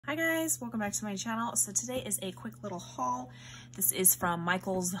Hi guys, welcome back to my channel. So today is a quick little haul. This is from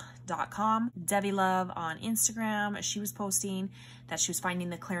Michaels.com. Debbie Love on Instagram, she was posting that she was finding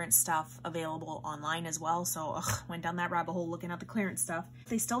the clearance stuff available online as well. So went down that rabbit hole looking at the clearance stuff.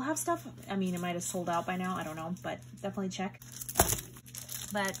 They still have stuff. I mean, it might have sold out by now, I don't know, but definitely check.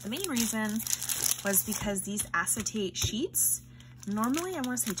 But the main reason was because these acetate sheets, normally I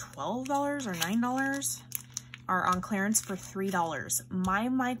want to say $12 or $9, are on clearance for $3. My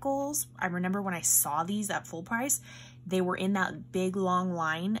Michaels, I remember when I saw these at full price, they were in that big long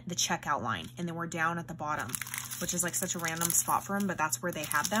line, the checkout line, and they were down at the bottom, which is like such a random spot for them, but that's where they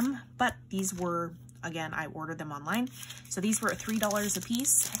had them. But these were, again, I ordered them online. So these were $3 a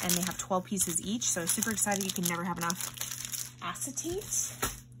piece, and they have 12 pieces each. So super excited, you can never have enough acetate.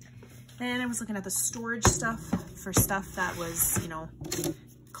 Then I was looking at the storage stuff for stuff that was, you know,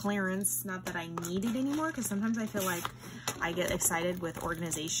 clearance, not that I need it anymore, because sometimes I feel like I get excited with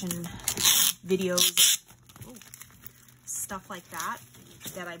organization videos, stuff like that,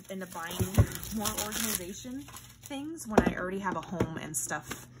 that I end up buying more organization things when I already have a home and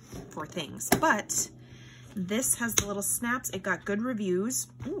stuff for things. But this has the little snaps. It got good reviews.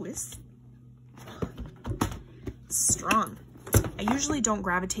 Ooh, it's strong. I usually don't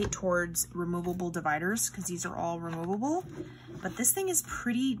gravitate towards removable dividers because these are all removable, but this thing is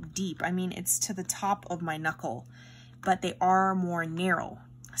pretty deep. I mean, it's to the top of my knuckle, but they are more narrow.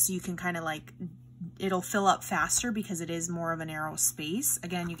 So you can kind of like, it'll fill up faster because it is more of a narrow space.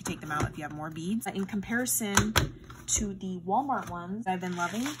 Again, you can take them out if you have more beads. In comparison to the Walmart ones I've been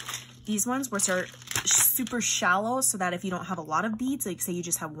loving, these ones which are super shallow, so that if you don't have a lot of beads, like say you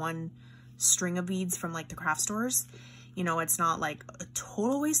just have one string of beads from like the craft stores, you know, it's not like a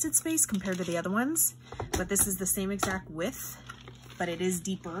total wasted space compared to the other ones. But this is the same exact width, but it is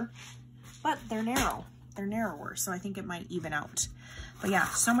deeper. But they're narrow. They're narrower, so I think it might even out. But yeah,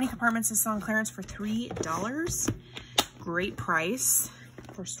 so many compartments. This is on clearance for $3. Great price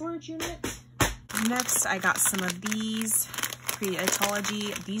for storage unit. Next, I got some of these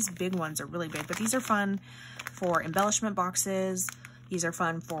Creatology. These big ones are really big, but these are fun for embellishment boxes. These are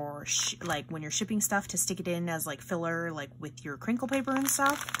fun for like when you're shipping stuff, to stick it in as like filler, like with your crinkle paper and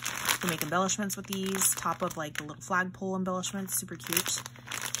stuff. You can make embellishments with these, top of like the little flagpole embellishments, super cute.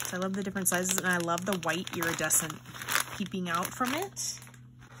 So I love the different sizes, and I love the white iridescent peeping out from it.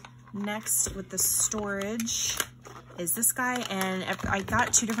 Next with the storage is this guy, and I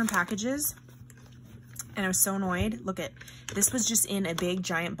got two different packages. And I was so annoyed. Look at, this was just in a big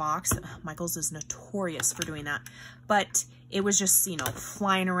giant box. Michaels is notorious for doing that. But it was just, you know,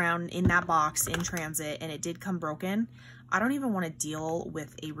 flying around in that box in transit, and it did come broken. I don't even want to deal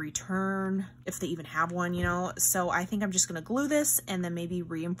with a return, if they even have one, you know. So I think I'm just going to glue this and then maybe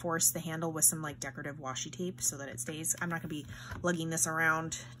reinforce the handle with some like decorative washi tape so that it stays. I'm not going to be lugging this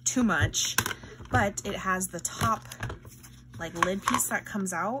around too much, but it has the top like lid piece that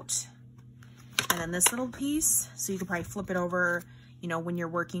comes out. And then this little piece, so you can probably flip it over, you know, when you're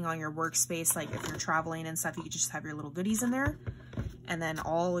working on your workspace, like if you're traveling and stuff, you could just have your little goodies in there. And then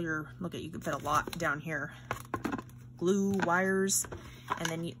all your, look at, you can fit a lot down here. Glue, wires, and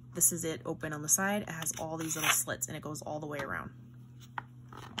then this is it open on the side. It has all these little slits, and it goes all the way around.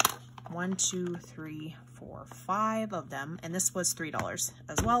 1, 2, 3, 4, 5 of them, and this was $3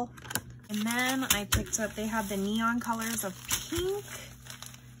 as well. And then I picked up, they have the neon colors of pink,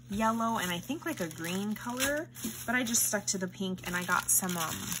 yellow, and I think like a green color, but I just stuck to the pink, and I got some I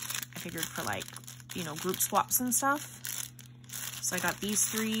figured for like, you know, group swaps and stuff. So I got these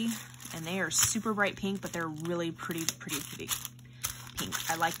three, and they are super bright pink, but they're really pretty pink.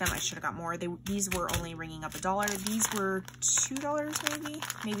 I like them. I should have got more. These were only ringing up $1. These were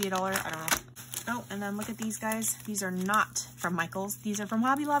 $2 maybe $1, I don't know. Oh, and then look at these guys. These are not from Michaels. These are from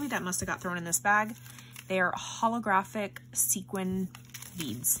Hobby Lobby. That must have got thrown in this bag. They are holographic sequin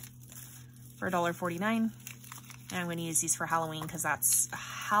beads for $1.49. And I'm going to use these for Halloween because that's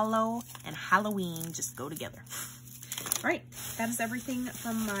Hallow and Halloween just go together. All right, that is everything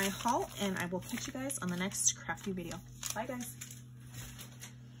from my haul, and I will catch you guys on the next crafty video. Bye guys.